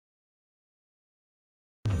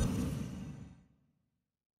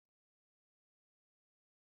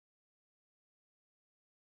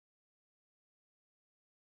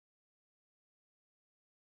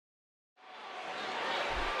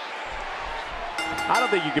I don't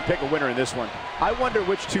think you can pick a winner in this one. I wonder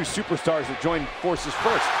which two superstars will join forces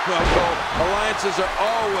first. Well, Cole, alliances are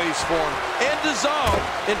always formed and dissolved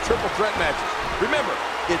in triple threat matches. Remember,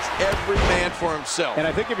 it's every man for himself. And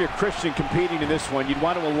I think if you're Christian competing in this one, you'd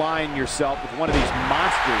want to align yourself with one of these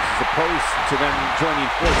monsters as opposed to them joining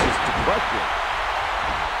forces to crush you.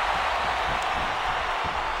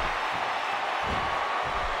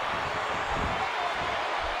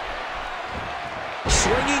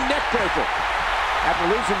 Swinging neck breaker. After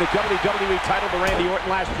losing the WWE title to Randy Orton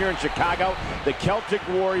last year in Chicago, the Celtic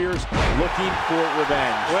Warriors looking for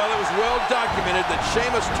revenge. Well, it was well documented that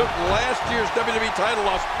Sheamus took last year's WWE title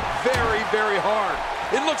loss very, very hard.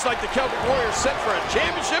 It looks like the Celtic Warriors set for a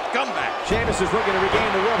championship comeback. Sheamus is looking to regain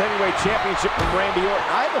the World Heavyweight Championship from Randy Orton.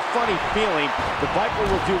 I have a funny feeling the Viper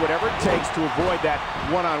will do whatever it takes to avoid that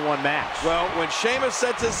one-on-one match. Well, when Sheamus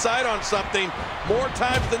sets his sight on something, more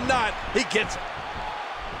times than not, he gets it.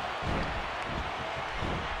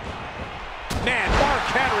 Man, Mark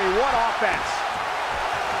Henry, what offense.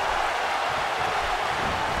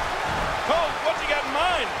 Cole, what's he got in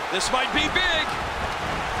mind? This might be big.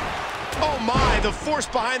 Oh my, the force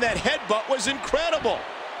behind that headbutt was incredible.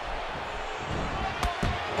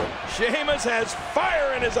 Sheamus has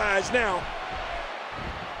fire in his eyes now.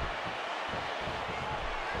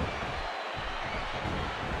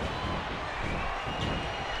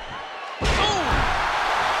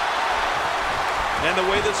 And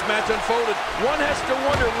the way this match unfolded, one has to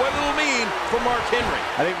wonder what it'll mean for Mark Henry.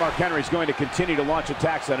 I think Mark Henry's going to continue to launch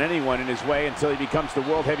attacks on anyone in his way until he becomes the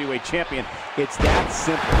World Heavyweight Champion. It's that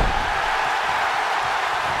simple.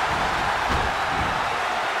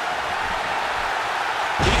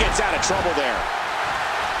 He gets out of trouble there.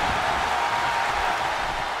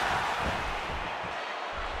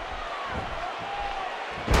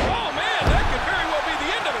 Oh man, that could very well be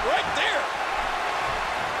the end of it right there.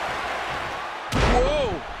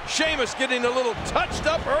 Whoa, Sheamus getting a little touched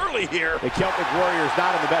up early here. The Celtic Warrior's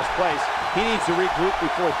not in the best place. He needs to regroup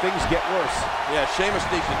before things get worse. Yeah, Sheamus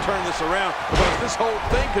needs to turn this around because this whole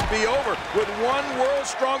thing could be over with one world's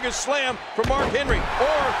strongest slam from Mark Henry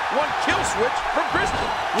or one kill switch from Christian.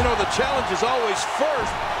 You know, the challenge is always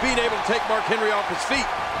first being able to take Mark Henry off his feet.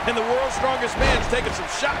 And the world's strongest man's taking some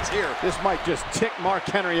shots here. This might just tick Mark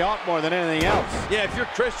Henry off more than anything else. Yeah, if you're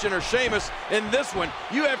Christian or Sheamus in this one,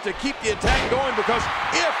 you have to keep the attack going because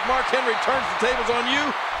if Mark Henry turns the tables on you,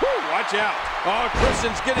 whoo, watch out. Oh,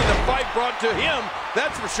 Christian's getting the fight brought to him,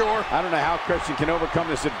 that's for sure. I don't know how Christian can overcome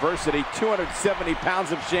this adversity. 270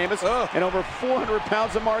 pounds of Sheamus and over 400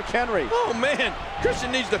 pounds of Mark Henry. Oh, man.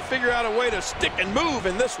 Christian needs to figure out a way to stick and move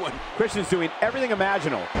in this one. Christian's doing everything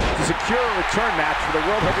imaginable to secure a return match for the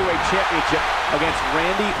World Heavyweight Championship against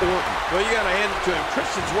Randy Orton. Well, you got to hand it to him.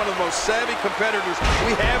 Christian's one of the most savvy competitors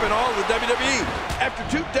we have in all of the WWE. After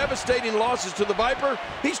two devastating losses to the Viper,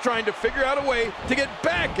 he's trying to figure out a way to get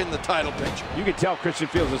back in the title picture. You can tell Christian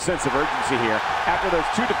feels a sense of urgency here. After those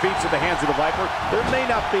two defeats at the hands of the Viper, there may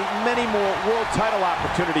not be many more world title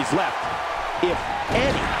opportunities left, if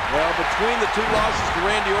any. Well, between the two losses to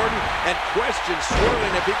Randy Orton and questions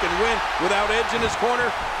swirling if he can win without Edge in his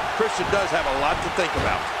corner, Christian does have a lot to think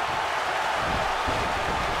about.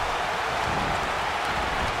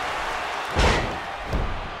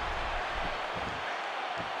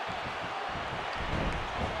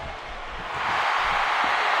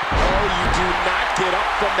 Oh, you do not get up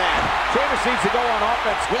from that. Sheamus needs to go on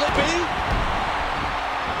offense. Will it be?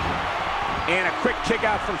 And a quick kick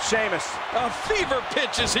out from Sheamus. A fever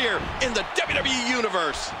pitch is here in the WWE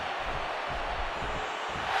Universe.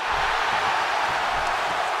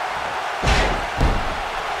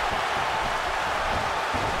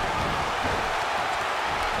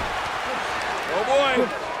 Oh boy,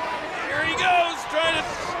 here he goes, trying to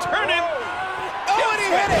turn him. Oh, and he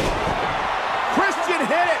hit it! Christian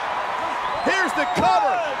hit it! Here's the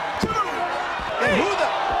cover! And who the...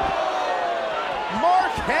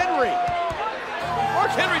 Mark Henry! Mark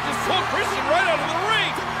Henry just pulled Christian right out of the ring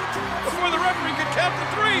before the referee could count to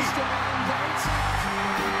three.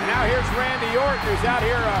 And now here's Randy Orton, who's out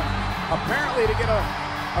here apparently to get a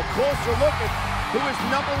closer look at who his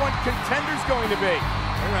 #1 contender's going to be.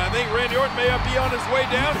 I think Randy Orton may be on his way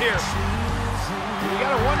down here. You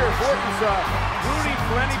got to wonder if Orton's rooting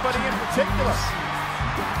for anybody in particular.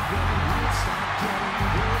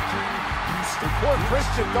 Poor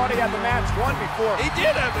Christian thought he had the match won before. He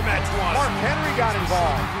did have the match won. Mark Henry got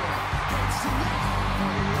involved.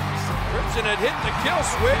 Christian had hit the kill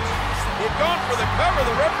switch. He had gone for the cover.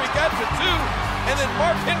 The referee got to 2. And then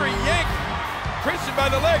Mark Henry yanked Christian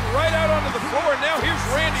by the leg right out onto the floor. And now here's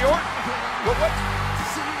Randy Orton. Well, what?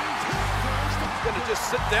 He's going to just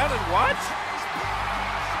sit down and watch?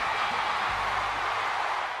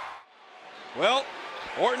 Well,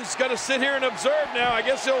 Orton's going to sit here and observe now. I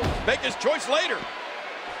guess he'll make his choice later.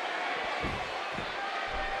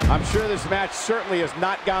 I'm sure this match certainly has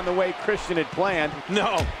not gone the way Christian had planned.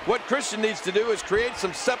 No, what Christian needs to do is create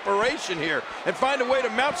some separation here and find a way to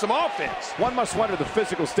mount some offense. One must wonder the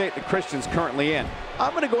physical state that Christian's currently in.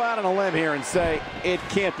 I'm going to go out on a limb here and say it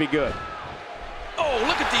can't be good. Oh,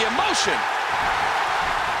 look at the emotion.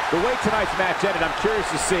 The way tonight's match ended, I'm curious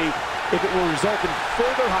to see if it will result in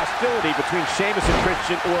further hostility between Sheamus and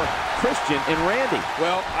Christian or Christian and Randy.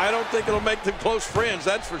 Well, I don't think it'll make them close friends,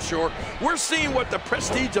 that's for sure. We're seeing what the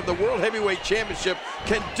prestige of the World Heavyweight Championship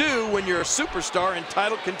can do when you're a superstar in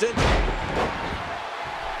title contention.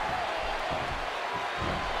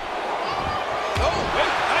 Oh,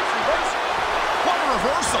 wait, nice reversal. What a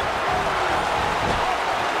reversal.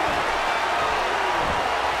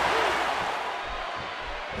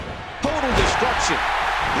 Total destruction.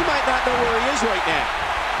 He might not know where he is right now.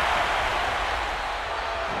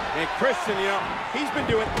 And Christian, you know, he's been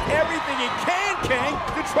doing everything he can, King,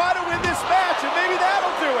 to try to win this match, and maybe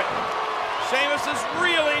that'll do it. Sheamus is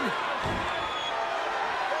reeling.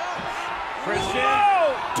 Christian.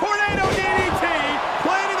 Whoa! Tornado DDT,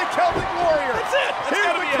 planting the Celtic Warrior. That's it. That's Here's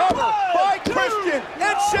gotta the be cover it. by Christian,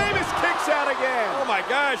 and Sheamus kicks out again. Oh my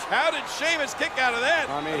gosh, how did Sheamus kick out of that?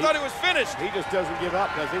 I mean, I thought he was finished. He just doesn't give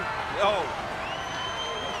up, does he? Oh.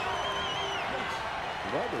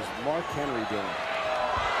 What is Mark Henry doing?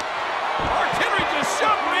 Mark Henry just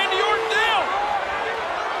shoved Randy Orton down.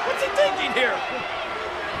 What's he thinking here?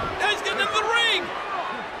 Now he's getting into the ring.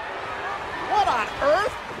 What on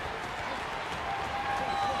earth?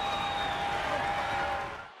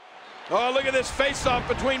 Oh, look at this face-off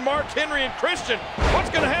between Mark Henry and Christian. What's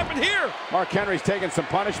going to happen here? Mark Henry's taking some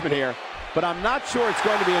punishment here, but I'm not sure it's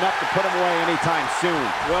going to be enough to put him away anytime soon.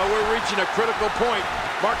 Well, we're reaching a critical point.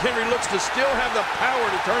 Mark Henry looks to still have the power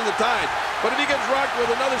to turn the tide. But if he gets rocked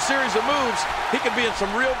with another series of moves, he could be in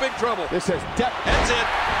some real big trouble. This has depth. That's it.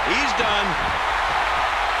 He's done.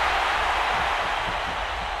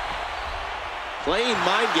 Playing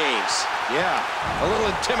mind games. Yeah, a little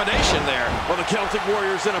intimidation there. Well, the Celtic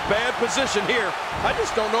Warrior's in a bad position here. I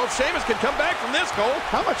just don't know if Sheamus can come back from this, Cole.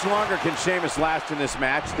 How much longer can Sheamus last in this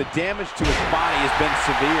match? The damage to his body has been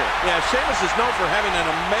severe. Yeah, Sheamus is known for having an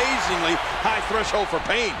amazingly high threshold for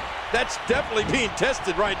pain. That's definitely being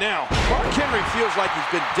tested right now. Mark Henry feels like he's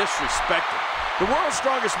been disrespected. The world's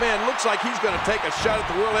strongest man looks like he's going to take a shot at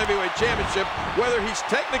the World Heavyweight Championship, whether he's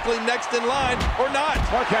technically next in line or not.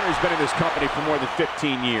 Mark Henry's been in this company for more than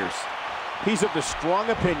 15 years. He's of the strong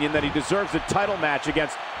opinion that he deserves a title match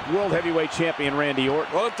against World Heavyweight Champion Randy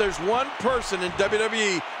Orton. Well, if there's one person in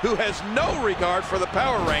WWE who has no regard for the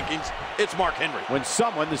power rankings, it's Mark Henry. When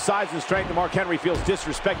someone the size and strength of Mark Henry feels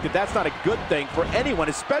disrespected, that's not a good thing for anyone,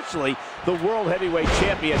 especially the World Heavyweight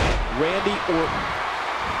Champion Randy Orton.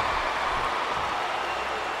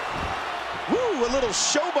 Woo, a little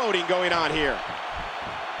showboating going on here.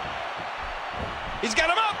 He's got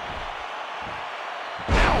him up.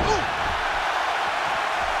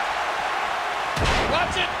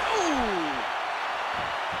 Watch it. Ooh.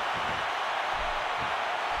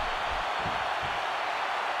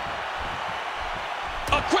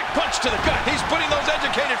 A quick punch to the gut. He's putting those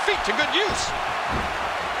educated feet to good use.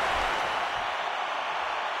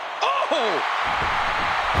 Oh!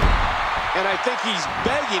 And I think he's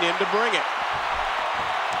begging him to bring it.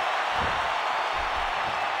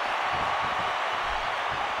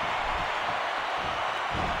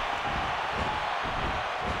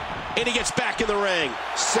 And he gets back in the ring.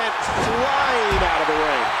 Sent flying out of the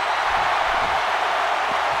ring.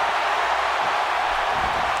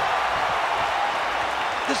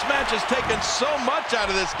 This match has taken so much out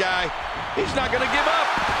of this guy. He's not going to give up.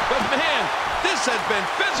 But man, this has been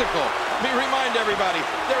physical. Let me remind everybody,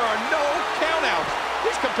 there are no countouts.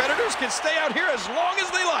 These competitors can stay out here as long as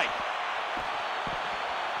they like.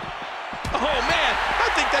 Oh man, I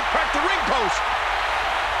think that cracked the ring post.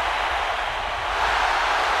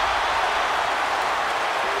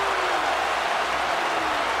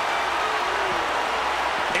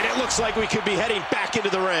 And it looks like we could be heading back into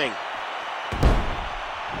the ring.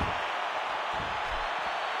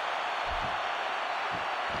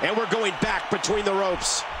 And we're going back between the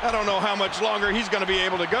ropes. I don't know how much longer he's going to be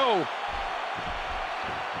able to go.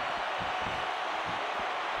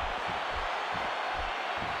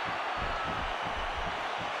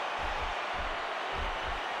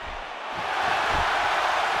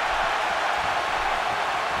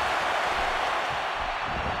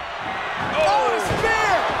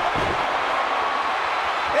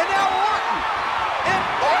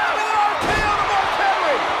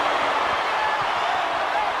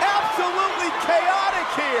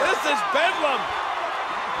 here. This is bedlam.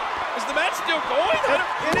 Is the match still going?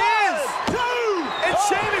 It is. And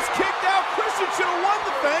Sheamus kicked out. Christian should have won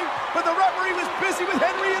the thing, but the referee was busy with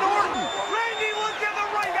Henry and Orton. Randy, look at the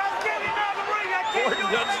ring. I'm getting out of the ring. I can't Orton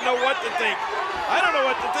doesn't know what to think. I don't know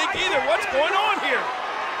what to think either. What's going on here?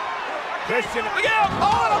 Christian, Look out!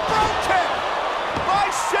 oh, and a front kick by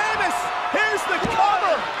Sheamus. Here's the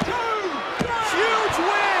cover. Huge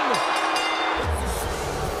win.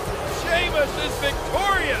 Sheamus is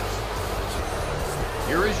victorious.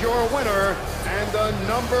 Here is your winner and the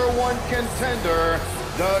 #1 contender,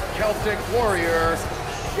 the Celtic Warrior,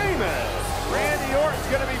 Sheamus. Randy Orton's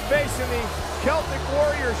going to be facing the Celtic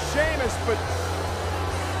Warrior Sheamus, but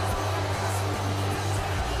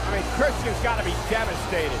I mean, Christian's got to be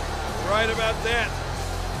devastated. Right about that.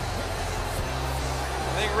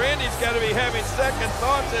 I think Randy's got to be having second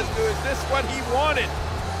thoughts as to, is this what he wanted?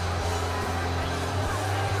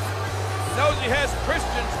 He knows he has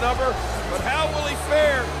Christian's number, but how will he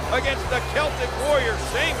fare against the Celtic Warrior,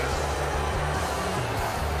 Sheamus?